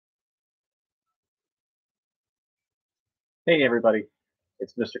Hey everybody,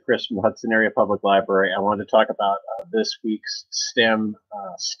 it's Mr. Chris from the Hudson Area Public Library. I wanted to talk about this week's STEAM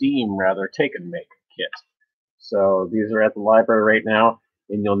take and make kit. So these are at the library right now,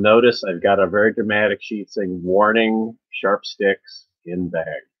 and you'll notice I've got a very dramatic sheet saying warning, sharp sticks in bag.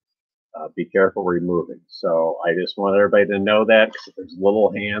 Be careful removing. So I just want everybody to know that because if there's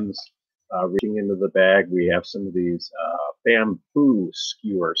little hands reaching into the bag, we have some of these bamboo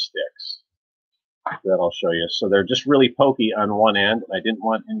skewer sticks that I'll show you. So they're just really pokey on one end. I didn't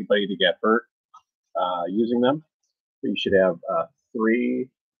want anybody to get hurt using them. So you should have three.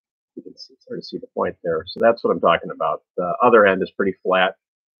 You can start to see the point there. So that's what I'm talking about. The other end is pretty flat,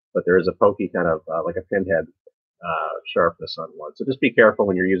 but there is a pokey kind of like a pinhead sharpness on one. So just be careful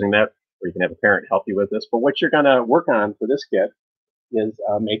when you're using that, or you can have a parent help you with this. But what you're going to work on for this kit is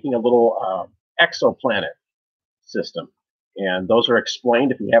making a little exoplanet system. And those are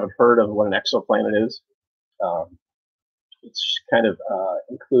explained if you haven't heard of what an exoplanet is. It's kind of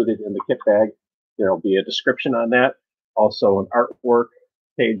included in the kit bag. There'll be a description on that, also an artwork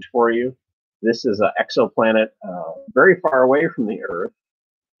page for you. This is an exoplanet very far away from the Earth,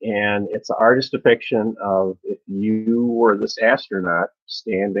 and it's an artist's depiction of if you were this astronaut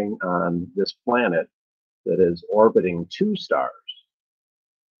standing on this planet that is orbiting two stars.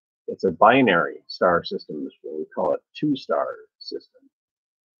 It's a binary star system, is what we call it, two-star system.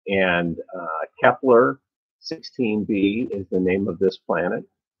 And Kepler 16b is the name of this planet.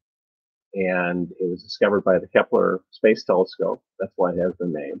 And it was discovered by the Kepler Space Telescope. That's why it has the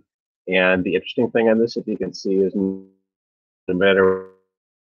name. And the interesting thing on this, if you can see, is no matter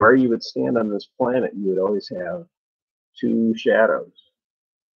where you would stand on this planet, you would always have two shadows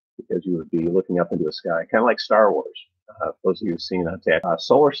because you would be looking up into the sky, kind of like Star Wars. Those of you who've seen a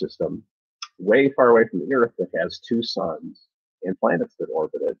solar system way far away from the Earth that has two suns and planets that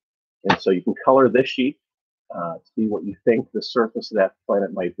orbit it. And so you can color this sheet to see what you think the surface of that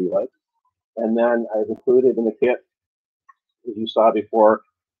planet might be like. And then I've included in the kit, as you saw before,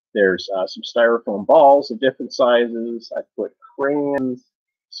 there's some styrofoam balls of different sizes. I put crayons.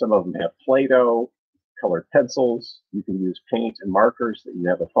 Some of them have Play-Doh, colored pencils. You can use paint and markers that you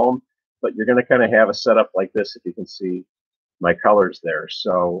have at home. But you're going to kind of have a setup like this if you can see my colors there.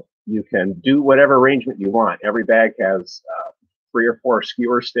 So you can do whatever arrangement you want. Every bag has 3 or 4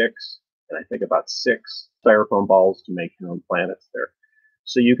 skewer sticks, and I think about 6 styrofoam balls to make your own planets there.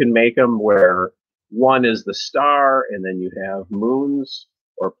 So you can make them where one is the star, and then you have moons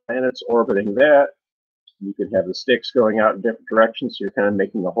or planets orbiting that. You can have the sticks going out in different directions, so you're kind of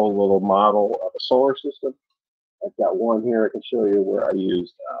making a whole little model of a solar system. I've got one here I can show you where I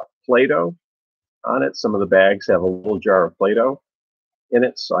used Play-Doh on it. Some of the bags have a little jar of Play-Doh in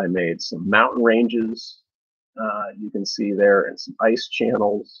it, so I made some mountain ranges you can see there, and some ice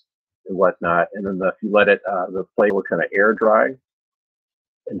channels and whatnot. And then if you let it, the Play-Doh will kind of air dry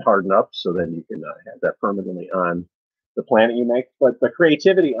and harden up, so then you can have that permanently on the planet you make. But the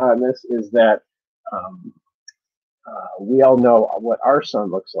creativity on this is that we all know what our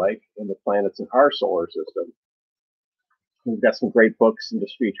sun looks like and the planets in our solar system. We've got some great books and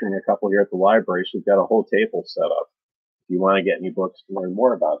just featuring a couple here at the library. So we've got a whole table set up if you want to get any books to learn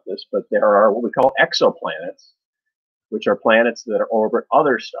more about this. But there are what we call exoplanets, which are planets that orbit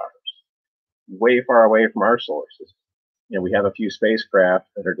other stars way far away from our solar system. And we have a few spacecraft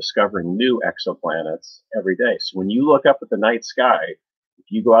that are discovering new exoplanets every day. So when you look up at the night sky, if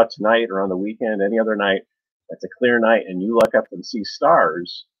you go out tonight or on the weekend, any other night, that's a clear night, and you look up and see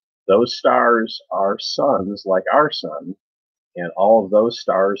stars, those stars are suns like our sun. And all of those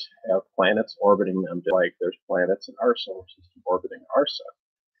stars have planets orbiting them, just like there's planets in our solar system orbiting our sun.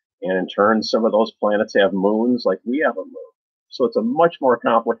 And in turn, some of those planets have moons like we have a moon. So it's a much more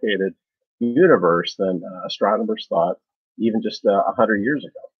complicated universe than astronomers thought even just 100 years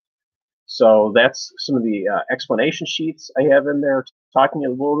ago. So that's some of the explanation sheets I have in there, talking a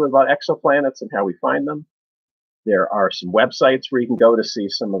little bit about exoplanets and how we find them. There are some websites where you can go to see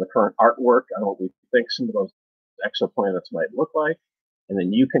some of the current artwork on what we think some of those exoplanets might look like, and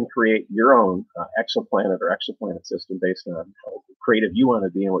then you can create your own exoplanet or exoplanet system based on how creative you want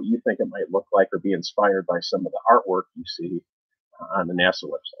to be and what you think it might look like, or be inspired by some of the artwork you see on the NASA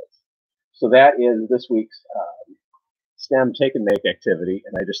website. So that is this week's STEM take and make activity,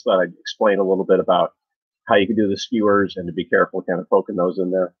 and I just thought I'd explain a little bit about how you can do the skewers and to be careful kind of poking those in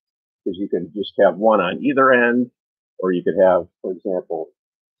there, because you can just have one on either end, or you could have, for example,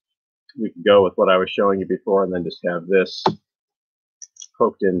 we could go with what I was showing you before and then just have this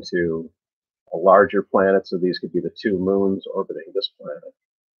poked into a larger planet. So these could be the 2 moons orbiting this planet.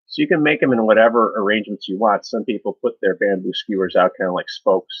 So you can make them in whatever arrangements you want. Some people put their bamboo skewers out kind of like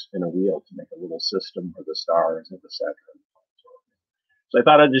spokes in a wheel to make a little system for the stars and the center. So I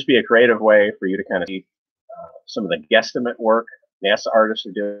thought it'd just be a creative way for you to kind of see some of the guesstimate work NASA artists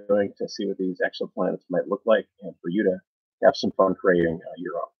are doing to see what these exoplanets might look like, and for you to have some fun creating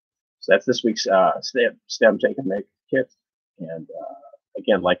your own. So that's this week's STEM Take and Make kit. And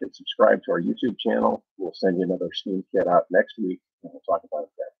again, like and subscribe to our YouTube channel. We'll send you another STEAM kit out next week, and we'll talk about it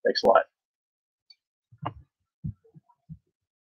then. Thanks a lot.